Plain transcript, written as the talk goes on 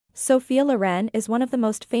Sophia Loren is one of the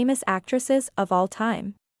most famous actresses of all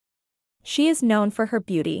time. She is known for her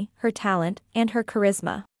beauty, her talent, and her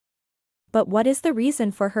charisma. But what is the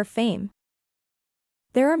reason for her fame?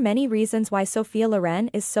 There are many reasons why Sophia Loren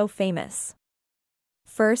is so famous.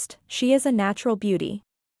 First, she is a natural beauty.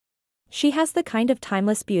 She has the kind of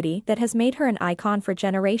timeless beauty that has made her an icon for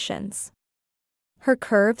generations. Her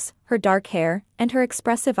curves, her dark hair, and her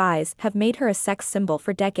expressive eyes have made her a sex symbol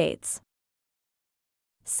for decades.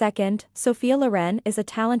 Second, Sophia Loren is a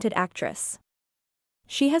talented actress.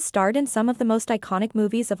 She has starred in some of the most iconic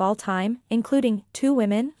movies of all time, including Two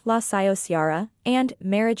Women, La Ciara, and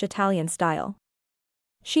Marriage Italian Style.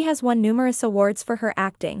 She has won numerous awards for her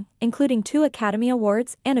acting, including 2 Academy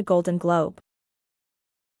Awards and a Golden Globe.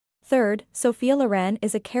 Third, Sophia Loren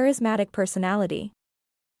is a charismatic personality.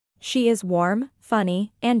 She is warm,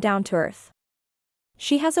 funny, and down-to-earth.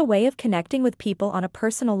 She has a way of connecting with people on a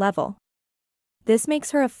personal level. This makes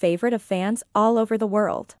her a favorite of fans all over the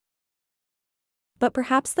world. But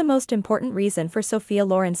perhaps the most important reason for Sophia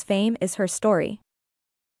Loren's fame is her story.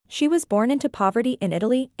 She was born into poverty in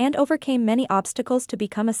Italy and overcame many obstacles to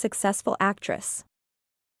become a successful actress.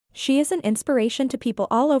 She is an inspiration to people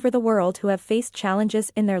all over the world who have faced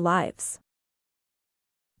challenges in their lives.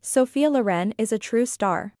 Sophia Loren is a true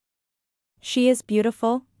star. She is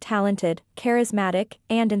beautiful, talented, charismatic,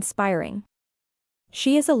 and inspiring.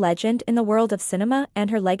 She is a legend in the world of cinema,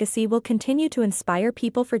 and her legacy will continue to inspire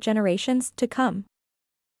people for generations to come.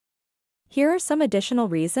 Here are some additional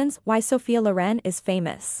reasons why Sophia Loren is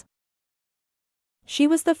famous. She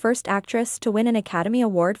was the first actress to win an Academy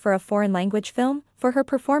Award for a foreign language film for her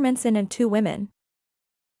performance in Two Women.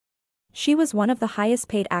 She was one of the highest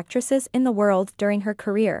paid actresses in the world during her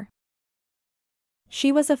career. She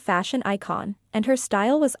was a fashion icon, and her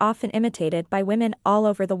style was often imitated by women all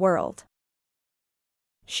over the world.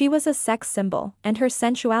 She was a sex symbol, and her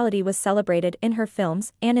sensuality was celebrated in her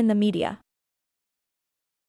films and in the media.